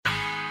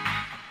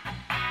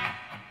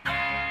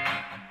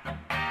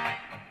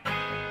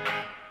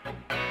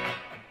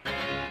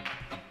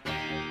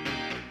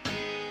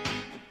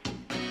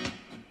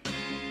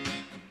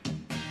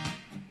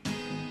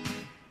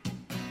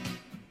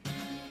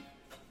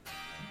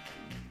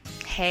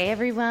Hey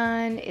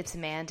everyone, it's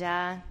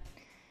Amanda.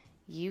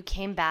 You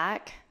came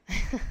back.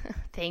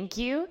 Thank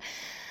you.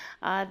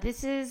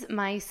 This is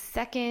my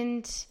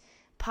second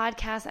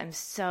podcast. I'm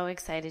so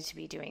excited to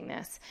be doing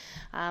this.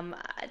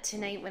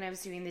 Tonight when I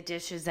was doing the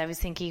dishes, I was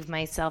thinking of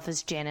myself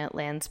as Janet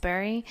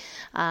Lansbury,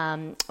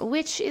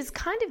 which is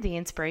kind of the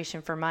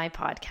inspiration for my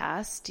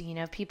podcast. You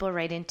know, people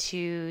write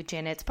into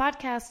Janet's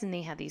podcast and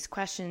they have these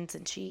questions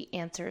and she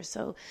answers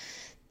so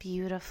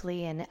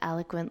beautifully and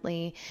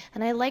eloquently.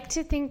 And I like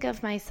to think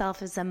of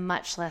myself as a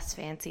much less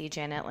fancy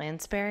Janet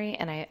Lansbury,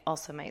 and I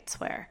also might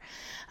swear.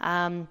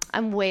 I'm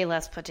way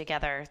less put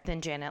together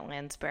than Janet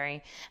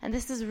Lansbury. And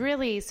this has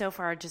really so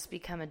far just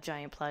become a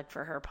giant plug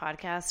for her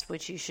podcast,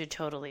 which you should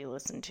totally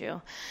listen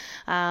to.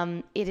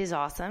 It is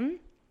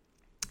awesome.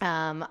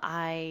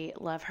 I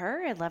love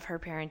her. I love her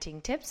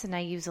parenting tips, and I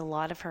use a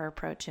lot of her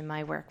approach in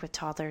my work with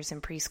toddlers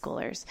and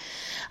preschoolers.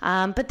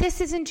 But this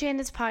isn't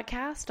Janet's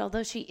podcast,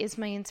 although she is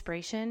my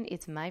inspiration.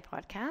 It's my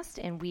podcast,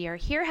 and we are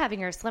here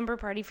having our slumber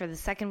party for the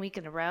second week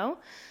in a row.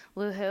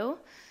 Woohoo.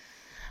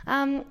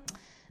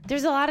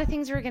 There's a lot of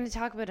things we're going to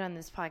talk about on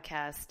this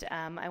podcast.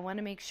 I want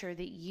to make sure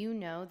that you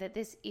know that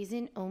this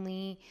isn't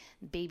only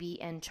baby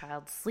and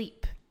child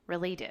sleep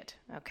related,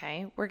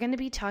 okay? We're going to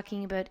be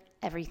talking about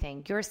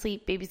everything. Your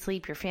sleep, baby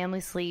sleep, your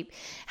family sleep,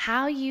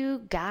 how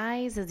you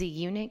guys as a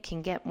unit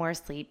can get more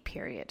sleep,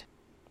 period.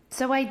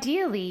 So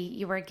ideally,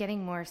 you are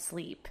getting more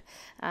sleep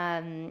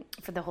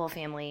for the whole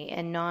family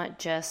and not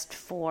just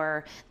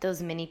for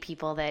those many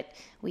people that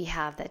we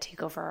have that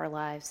take over our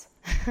lives.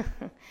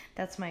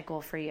 That's my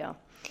goal for you.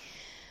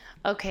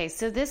 Okay,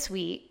 so this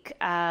week,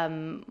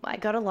 I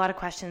got a lot of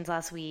questions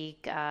last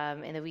week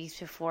and the weeks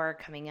before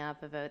coming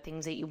up about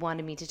things that you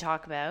wanted me to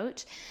talk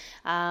about.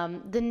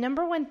 The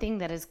number one thing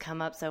that has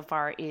come up so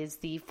far is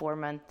the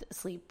 4-month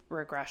sleep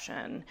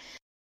regression.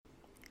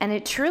 And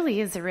it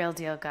truly is the real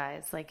deal,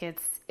 guys. Like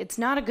it's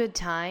not a good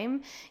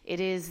time. It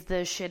is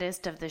the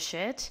shittest of the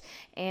shit,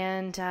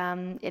 and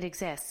it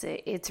exists.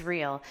 It's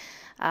real.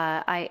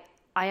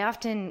 I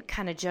often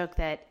kind of joke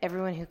that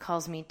everyone who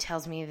calls me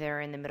tells me they're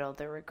in the middle of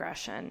the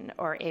regression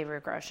or a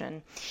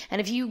regression.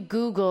 And if you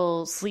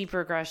Google sleep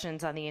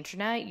regressions on the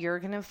internet, you're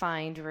going to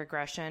find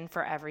regression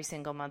for every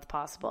single month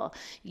possible.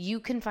 You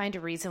can find a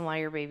reason why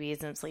your baby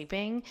isn't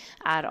sleeping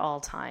at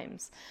all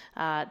times.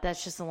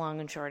 That's just the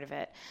long and short of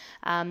it.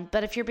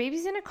 But if your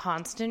baby's in a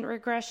constant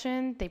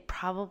regression, they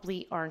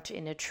probably aren't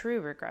in a true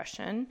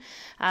regression.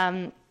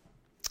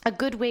 A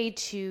good way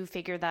to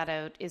figure that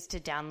out is to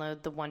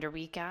download the Wonder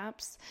Week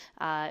apps.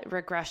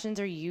 Regressions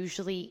are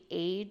usually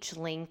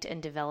age-linked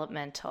and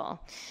developmental.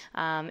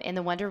 And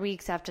the Wonder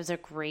Weeks app does a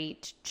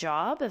great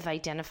job of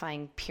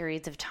identifying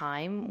periods of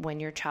time when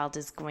your child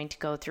is going to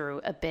go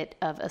through a bit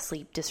of a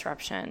sleep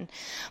disruption.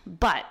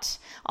 But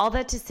all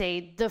that to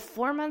say, the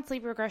 4-month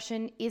sleep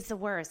regression is the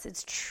worst.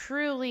 It's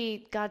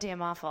truly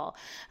goddamn awful.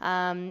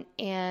 And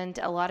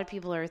a lot of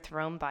people are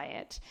thrown by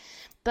it.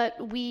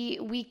 But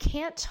we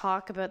can't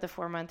talk about the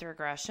 4-month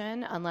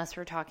regression unless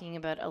we're talking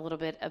about a little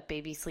bit of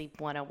baby sleep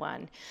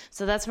 101.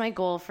 So that's my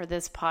goal for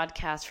this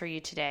podcast for you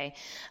today.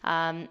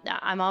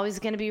 I'm always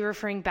going to be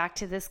referring back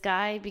to this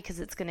guy because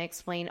it's going to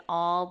explain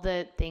all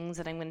the things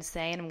that I'm going to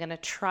say, and I'm going to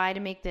try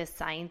to make this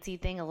sciencey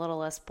thing a little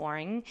less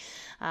boring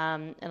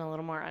and a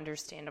little more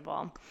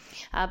understandable.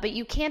 But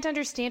you can't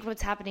understand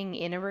what's happening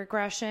in a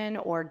regression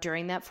or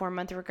during that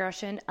 4-month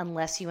regression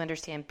unless you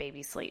understand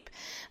baby sleep.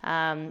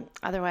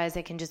 Otherwise,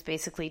 I can just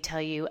basically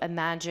tell you a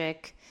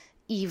magic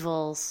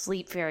evil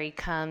sleep fairy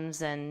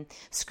comes and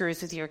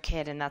screws with your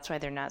kid and that's why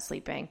they're not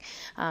sleeping.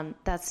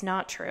 That's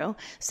not true.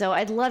 So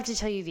I'd love to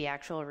tell you the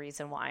actual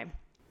reason why.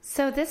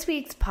 So this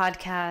week's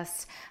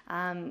podcast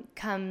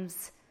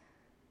comes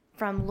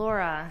from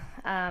Laura.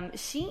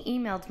 She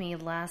emailed me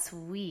last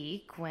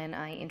week when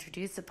I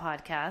introduced the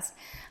podcast,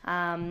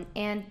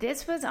 and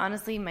this was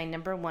honestly my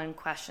number one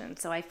question.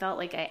 So I felt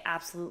like I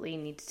absolutely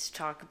needed to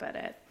talk about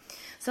it.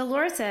 So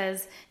Laura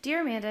says,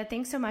 "Dear Amanda,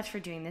 thanks so much for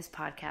doing this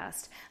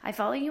podcast. I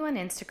follow you on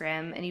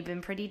Instagram and you've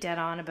been pretty dead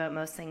on about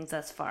most things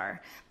thus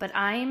far, but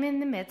I am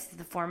in the midst of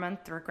the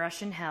 4-month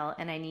regression hell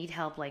and I need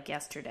help like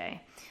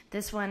yesterday.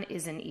 This one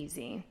isn't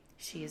easy."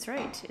 She is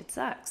right. It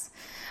sucks.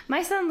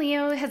 My son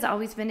Leo has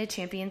always been a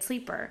champion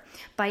sleeper.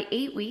 By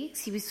 8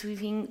 weeks, he was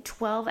sleeping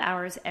 12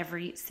 hours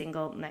every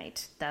single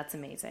night. That's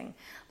amazing.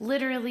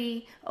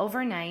 Literally,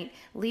 overnight,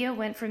 Leo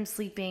went from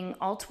sleeping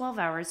all 12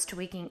 hours to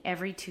waking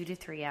every 2 to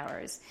 3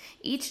 hours.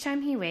 Each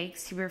time he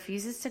wakes, he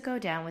refuses to go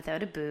down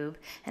without a boob,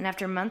 and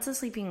after months of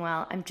sleeping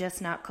well, I'm just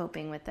not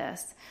coping with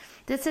this.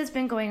 This has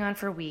been going on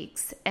for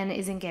weeks and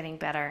isn't getting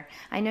better.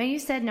 I know you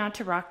said not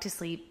to rock to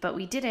sleep, but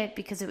we did it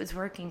because it was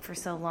working for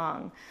so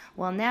long.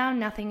 Well, now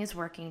nothing is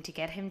working to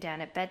get him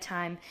down at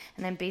bedtime,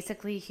 and I'm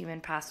basically a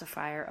human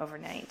pacifier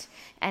overnight.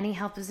 Any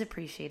help is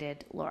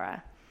appreciated,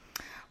 Laura.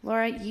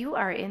 Laura, you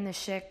are in the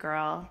shit,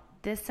 girl.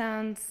 This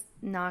sounds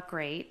not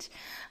great.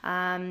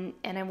 And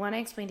I want to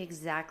explain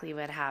exactly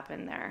what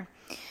happened there.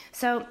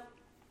 So,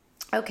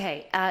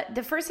 okay,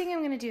 the first thing I'm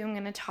going to do, I'm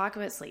going to talk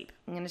about sleep.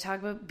 I'm going to talk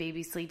about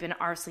baby sleep and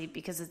our sleep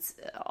because it's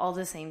all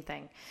the same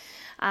thing.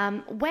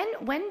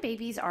 When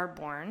babies are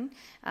born,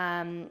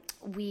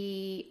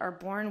 we are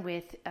born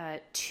with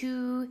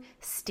 2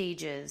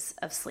 stages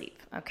of sleep.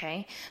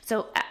 Okay,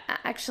 so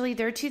actually,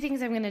 there are 2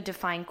 things I'm going to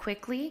define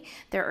quickly.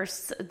 There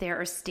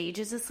are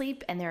stages of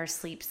sleep and there are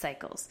sleep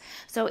cycles.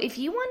 So if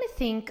you want to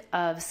think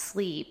of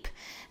sleep,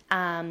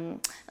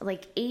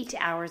 like 8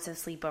 hours of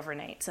sleep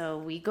overnight. So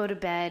we go to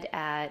bed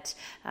at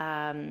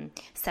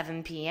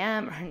 7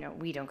 p.m. Or no,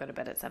 we don't go to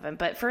bed at 7.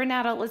 But for an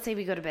adult, let's say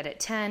we go to bed at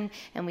 10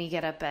 and we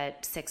get up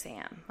at 6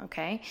 a.m.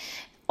 Okay.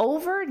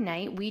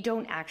 Overnight, we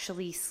don't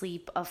actually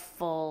sleep a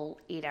full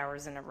 8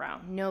 hours in a row.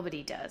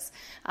 Nobody does.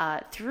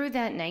 Through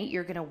that night,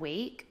 you're going to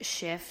wake,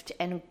 shift,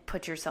 and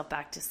put yourself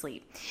back to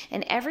sleep.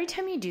 And every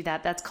time you do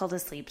that, that's called a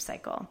sleep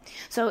cycle.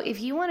 So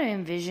if you want to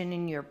envision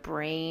in your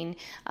brain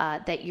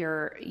that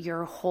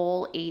your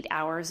whole 8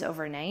 hours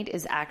overnight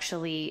is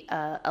actually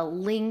a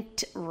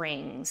linked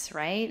rings,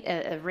 right?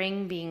 A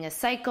ring being a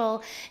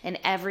cycle, and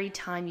every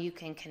time you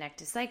can connect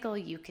a cycle,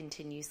 you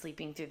continue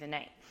sleeping through the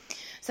night.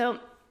 So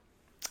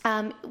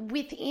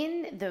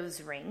within those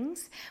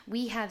rings,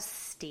 we have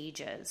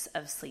stages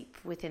of sleep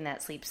within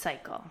that sleep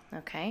cycle.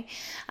 Okay,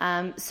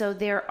 so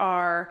there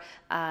are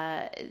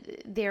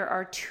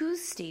 2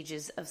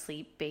 stages of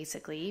sleep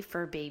basically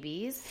for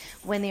babies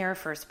when they are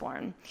first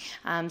born.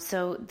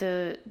 So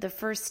the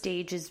first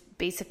stage is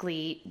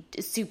basically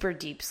super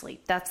deep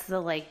sleep. That's the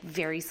like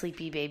very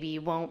sleepy baby.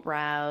 You won't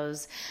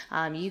rouse.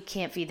 You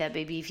can't feed that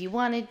baby if you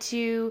wanted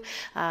to.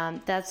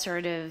 That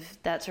sort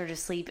of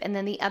sleep. And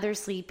then the other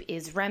sleep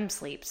is REM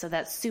sleep. So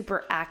that's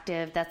super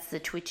active. That's the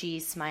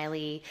twitchy,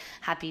 smiley,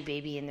 happy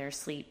baby in their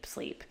sleep.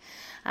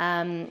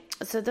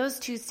 So those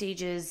 2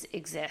 stages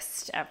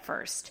exist at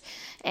first.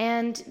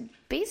 And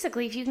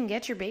basically, if you can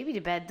get your baby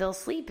to bed, they'll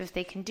sleep if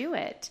they can do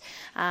it,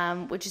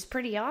 which is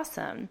pretty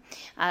awesome.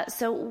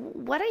 So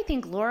what I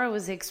think Laura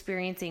was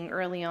experiencing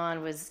early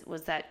on was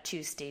that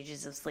 2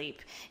 stages of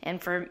sleep.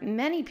 And for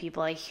many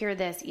people, I hear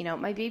this,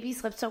 my baby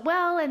slept so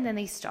well and then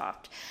they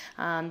stopped.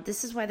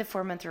 This is why the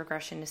 4-month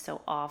regression is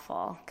so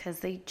awful, because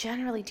they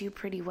generally do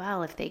pretty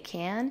well if they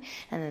can,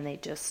 and then they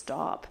just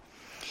stop.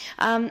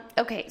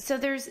 Okay, so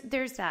there's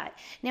that.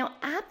 Now,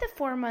 at the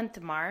 4-month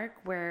mark,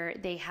 where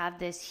they have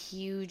this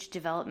huge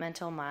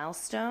developmental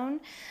milestone,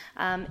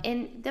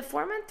 and the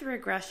 4-month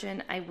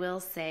regression, I will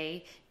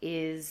say,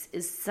 is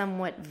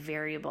somewhat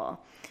variable.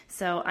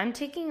 So I'm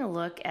taking a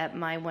look at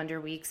my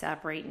Wonder Weeks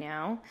app right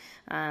now,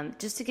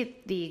 just to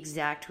get the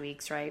exact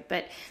weeks right.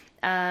 But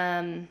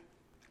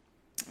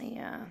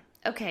yeah.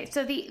 Okay,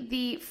 so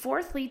the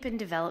 4th leap in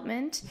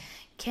development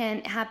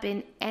can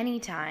happen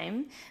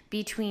anytime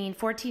between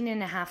 14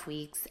 and a half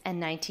weeks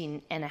and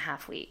 19 and a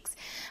half weeks.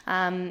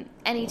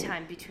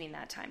 Anytime between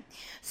that time.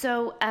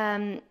 So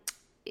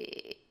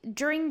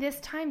during this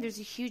time, there's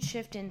a huge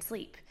shift in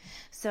sleep.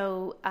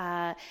 So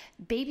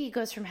baby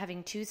goes from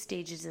having 2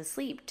 stages of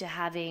sleep to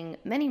having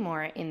many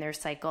more in their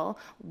cycle,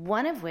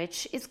 one of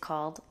which is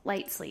called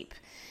light sleep.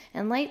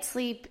 And light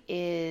sleep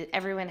is,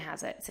 everyone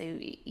has it. So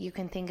you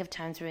can think of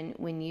times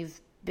when you've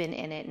been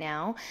in it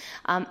now.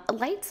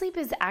 Light sleep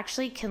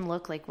can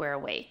look like we're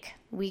awake.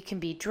 We can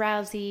be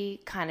drowsy,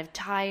 kind of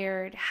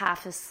tired,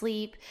 half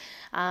asleep.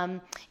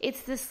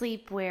 It's the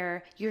sleep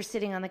where you're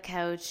sitting on the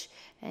couch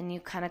and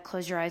you kind of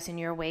close your eyes and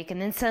you're awake, and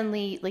then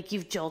suddenly like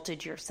you've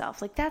jolted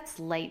yourself. Like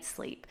that's light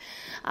sleep.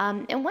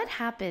 And what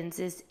happens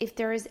is if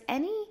there is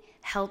any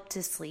help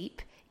to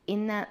sleep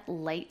in that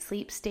light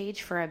sleep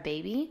stage for a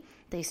baby,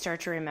 they start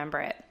to remember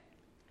it.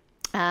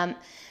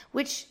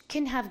 Which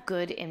can have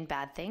good and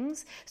bad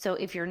things. So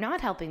if you're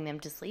not helping them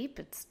to sleep,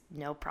 it's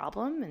no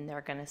problem and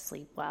they're going to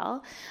sleep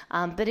well.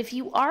 But if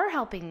you are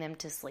helping them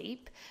to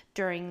sleep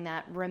during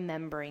that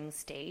remembering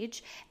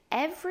stage,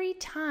 every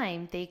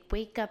time they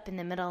wake up in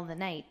the middle of the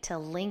night to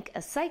link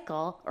a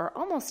cycle, or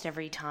almost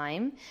every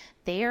time,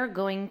 they are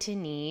going to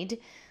need,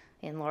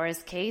 in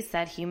Laura's case,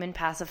 that human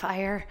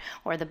pacifier,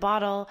 or the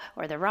bottle,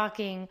 or the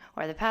rocking,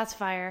 or the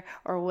pacifier,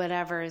 or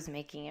whatever is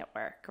making it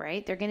work,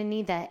 right? They're going to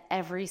need that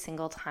every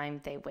single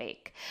time they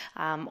wake,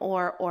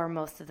 or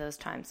most of those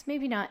times.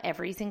 Maybe not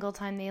every single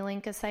time they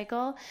link a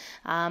cycle,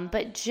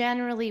 but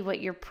generally what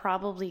you're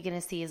probably going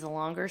to see is a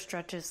longer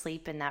stretch of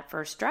sleep in that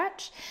first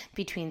stretch,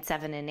 between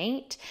 7 and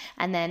 8,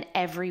 and then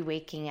every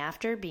waking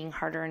after being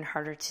harder and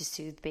harder to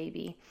soothe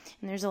baby.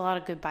 And there's a lot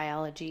of good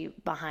biology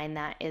behind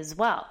that as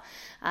well.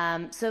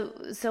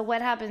 So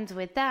what happens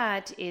with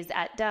that is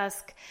at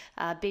dusk,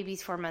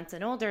 babies 4 months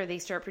and older, they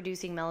start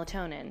producing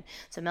melatonin.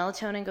 So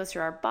melatonin goes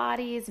through our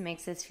bodies,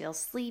 makes us feel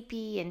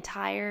sleepy and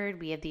tired.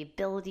 We have the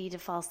ability to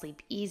fall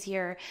asleep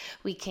easier.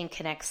 We can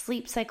connect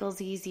sleep cycles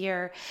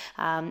easier.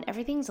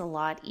 Everything's a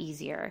lot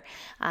easier.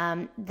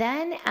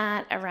 Then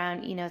at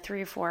around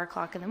 3 or 4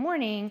 o'clock in the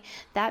morning,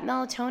 that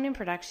melatonin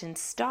production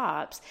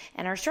stops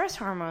and our stress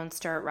hormones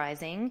start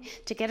rising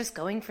to get us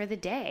going for the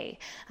day.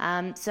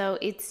 So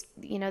it's,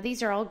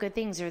 these are all good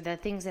things, are the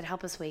things that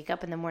help us wake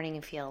up in the morning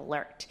and feel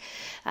alert.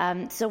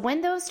 So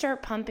when those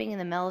start pumping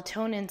and the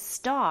melatonin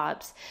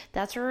stops,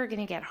 that's where we're going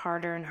to get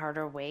harder and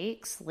harder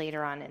wakes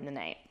later on in the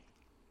night.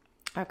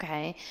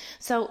 Okay,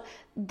 so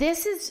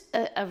this is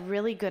a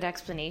really good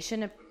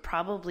explanation of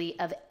probably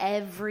of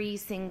every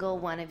single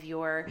one of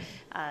your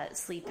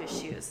sleep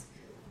issues.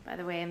 By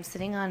the way, I'm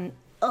sitting on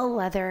a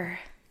leather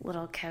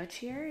little couch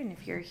here, and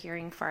if you're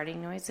hearing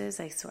farting noises,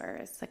 I swear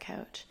it's the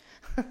couch.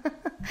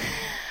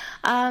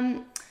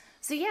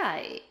 So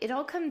yeah, it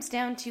all comes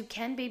down to,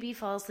 can baby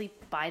fall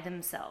asleep by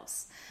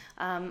themselves?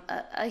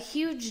 A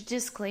huge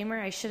disclaimer,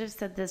 I should have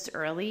said this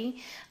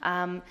early.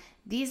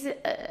 These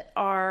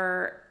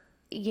are,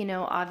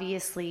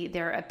 obviously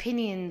their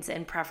opinions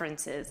and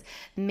preferences.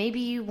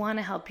 Maybe you want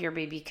to help your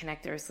baby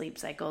connect their sleep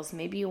cycles.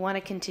 Maybe you want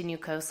to continue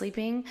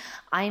co-sleeping.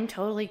 I'm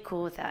totally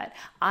cool with that.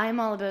 I'm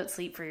all about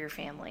sleep for your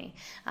family.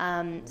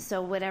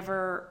 So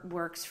whatever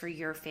works for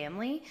your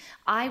family.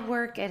 I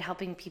work at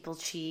helping people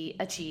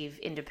achieve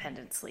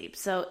independent sleep.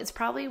 So it's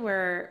probably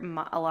where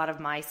a lot of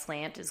my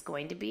slant is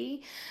going to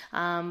be.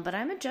 But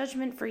I'm a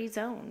judgment-free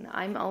zone.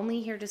 I'm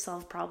only here to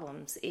solve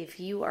problems. If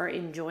you are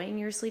enjoying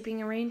your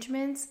sleeping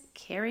arrangements,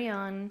 carry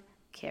on.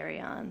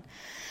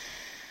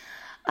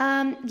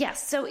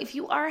 Yes, so if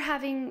you are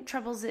having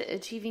troubles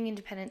achieving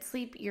independent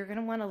sleep, you're going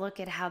to want to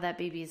look at how that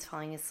baby is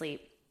falling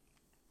asleep.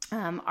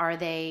 Are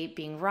they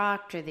being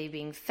rocked? Are they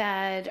being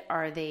fed?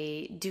 Are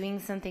they doing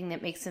something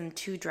that makes them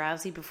too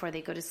drowsy before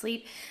they go to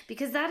sleep?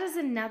 Because that is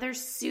another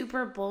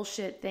super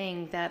bullshit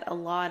thing that a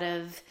lot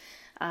of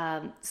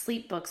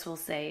sleep books will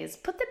say is,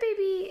 put the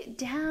baby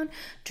down,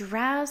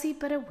 drowsy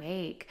but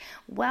awake.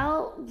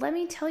 Well, let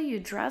me tell you,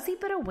 drowsy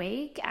but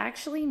awake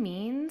actually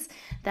means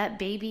that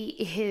baby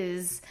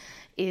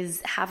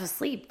is half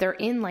asleep. They're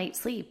in light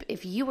sleep.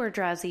 If you are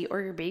drowsy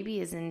or your baby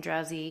is in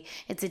drowsy,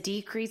 it's a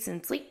decrease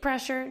in sleep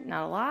pressure.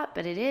 Not a lot,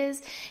 but it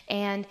is.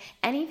 And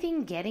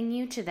anything getting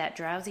you to that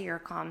drowsy or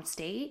calm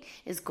state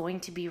is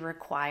going to be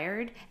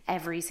required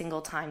every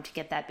single time to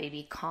get that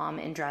baby calm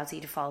and drowsy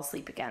to fall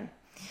asleep again.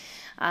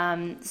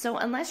 So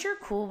unless you're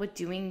cool with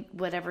doing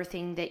whatever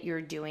thing that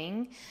you're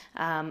doing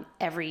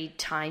every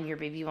time your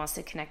baby wants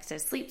to connect to a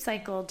sleep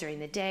cycle during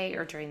the day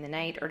or during the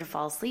night or to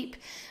fall asleep,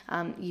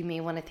 you may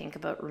want to think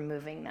about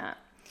removing that.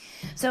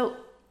 So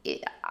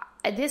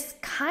this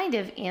kind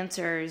of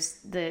answers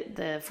the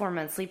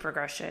 4-month sleep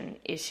regression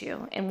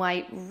issue, and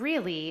why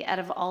really out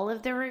of all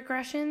of the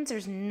regressions,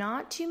 there's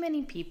not too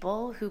many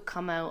people who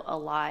come out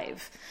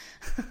alive.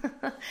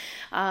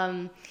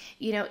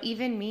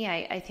 Even me,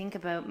 I think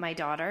about my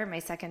daughter, my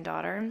second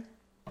daughter.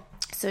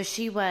 So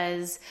she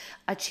was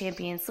a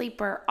champion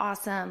sleeper,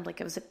 awesome. Like,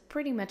 it was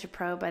pretty much a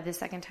pro by the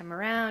second time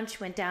around. She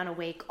went down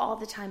awake all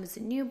the time as a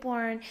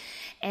newborn.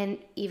 And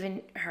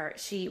even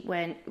she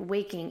went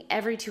waking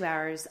every 2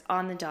 hours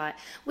on the dot,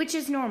 which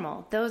is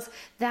normal.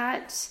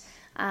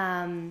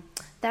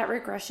 That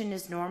regression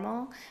is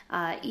normal,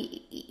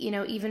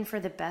 even for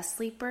the best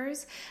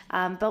sleepers.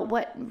 But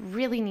what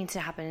really needs to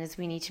happen is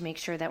we need to make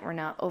sure that we're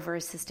not over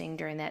assisting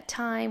during that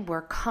time.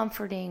 We're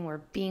comforting,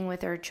 we're being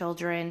with our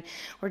children,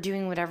 we're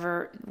doing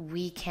whatever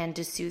we can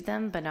to soothe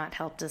them, but not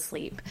help to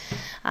sleep.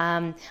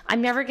 I'm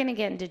never going to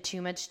get into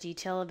too much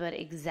detail about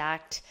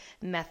exact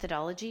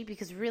methodology,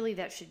 because really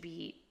that should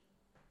be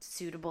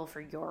suitable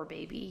for your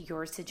baby,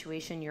 your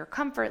situation, your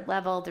comfort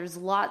level. There's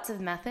lots of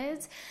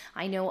methods.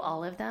 I know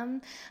all of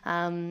them.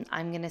 I'm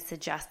going to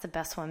suggest the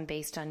best one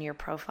based on your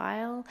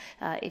profile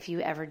if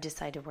you ever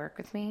decide to work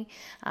with me.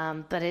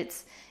 But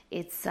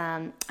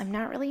I'm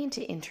not really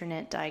into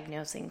internet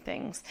diagnosing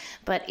things.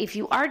 But if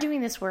you are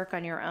doing this work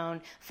on your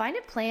own, find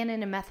a plan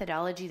and a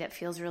methodology that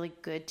feels really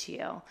good to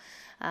you.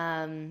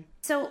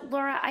 So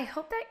Laura, I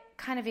hope that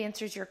kind of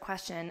answers your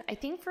question. I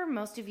think for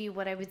most of you,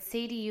 what I would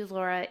say to you,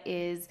 Laura,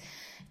 is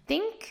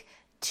think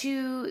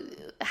to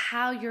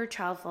how your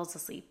child falls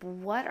asleep.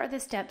 What are the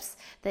steps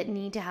that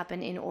need to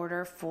happen in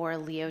order for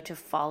Leo to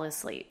fall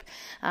asleep?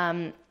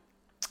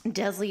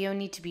 Does Leo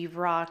need to be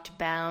rocked,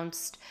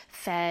 bounced,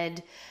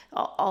 fed,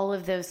 all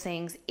of those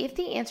things? If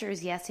the answer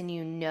is yes and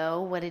you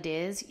know what it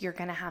is, you're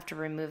going to have to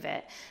remove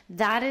it.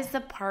 That is the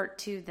part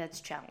 2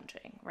 that's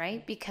challenging,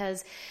 right?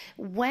 Because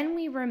when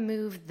we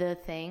remove the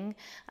thing,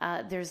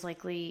 there's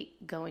likely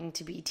going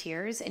to be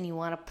tears, and you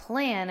want a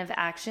plan of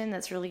action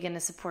that's really going to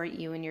support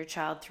you and your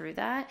child through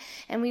that.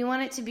 And we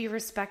want it to be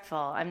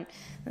respectful.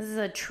 This is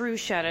a true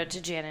shout out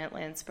to Janet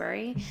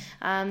Lansbury.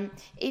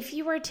 If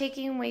you are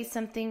taking away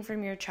something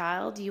from your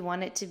child, you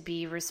want it to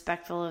be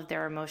respectful of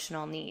their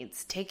emotional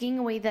needs. Taking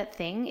away that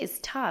thing is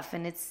tough,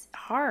 and it's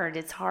hard.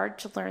 It's hard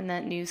to learn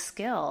that new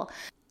skill.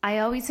 I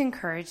always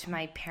encourage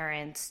my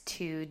parents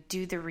to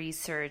do the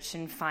research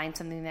and find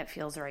something that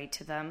feels right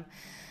to them.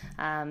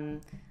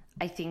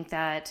 I think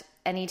that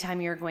anytime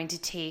you're going to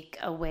take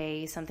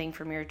away something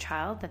from your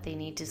child that they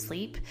need to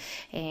sleep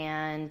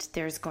and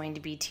there's going to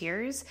be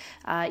tears,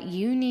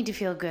 you need to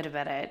feel good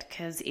about it,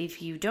 because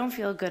if you don't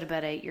feel good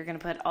about it, you're going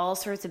to put all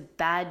sorts of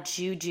bad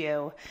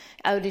juju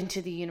out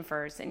into the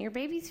universe, and your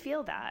babies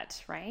feel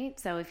that, right?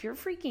 So if you're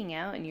freaking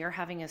out and you're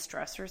having a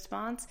stress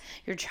response,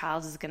 your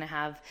child is going to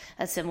have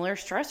a similar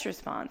stress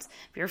response.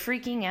 If you're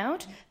freaking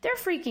out, they're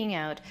freaking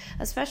out,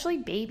 especially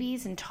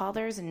babies and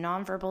toddlers and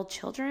nonverbal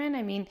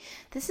children.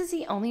 This is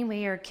the only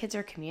way our kids kids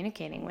are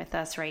communicating with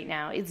us right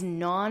now. It's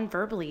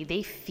non-verbally.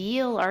 They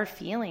feel our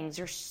feelings.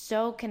 They're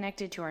so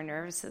connected to our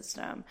nervous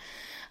system.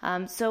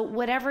 So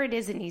whatever it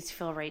is, it needs to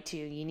feel right to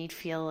you. You need to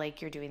feel like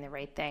you're doing the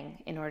right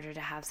thing in order to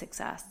have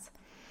success.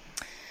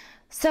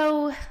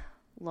 So,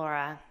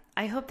 Laura,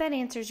 I hope that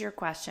answers your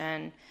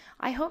question.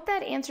 I hope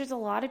that answers a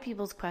lot of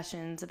people's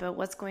questions about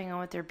what's going on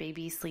with their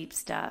baby sleep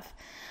stuff.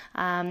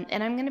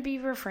 And I'm going to be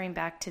referring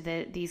back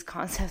to these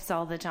concepts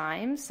all the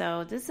time.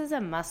 So this is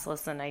a must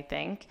listen, I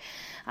think.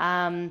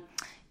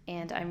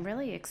 And I'm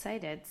really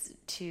excited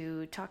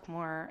to talk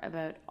more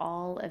about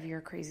all of your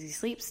crazy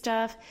sleep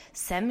stuff.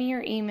 Send me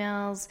your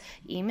emails.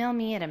 Email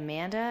me at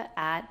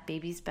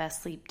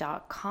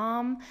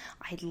amanda@babiesbestsleep.com.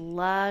 I'd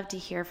love to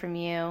hear from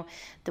you.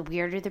 The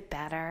weirder, the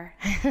better.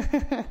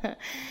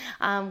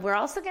 We're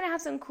also going to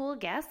have some cool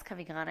guests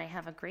coming on. I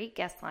have a great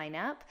guest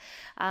lineup.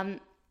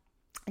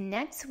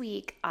 Next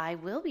week, I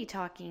will be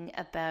talking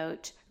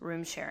about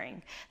room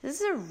sharing.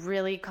 This is a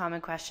really common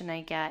question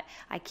I get.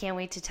 I can't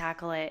wait to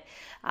tackle it.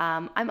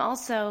 I'm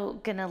also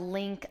going to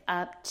link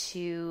up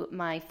to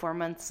my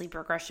 4-month sleep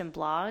regression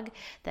blog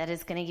that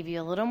is going to give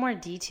you a little more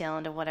detail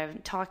into what I'm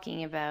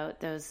talking about,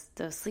 those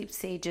sleep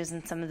stages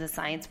and some of the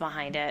science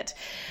behind it.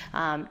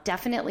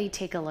 Definitely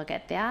take a look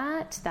at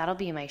that. That'll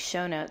be in my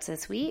show notes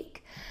this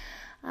week.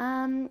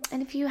 And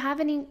if you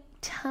have any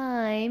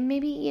time,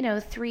 maybe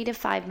 3 to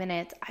 5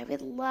 minutes, I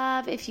would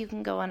love if you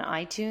can go on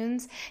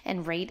iTunes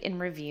and rate and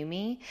review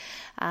me.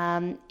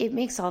 It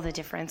makes all the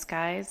difference,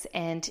 guys,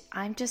 and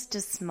I'm just a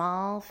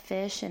small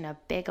fish in a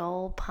big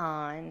old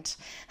pond.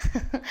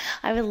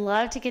 I would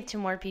love to get to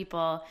more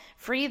people,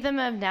 free them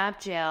of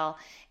nap jail,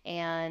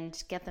 and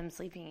get them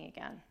sleeping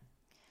again.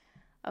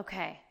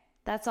 Okay,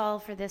 that's all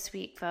for this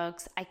week,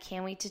 folks. I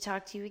can't wait to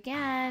talk to you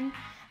again.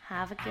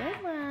 Have a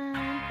good one.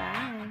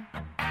 Bye.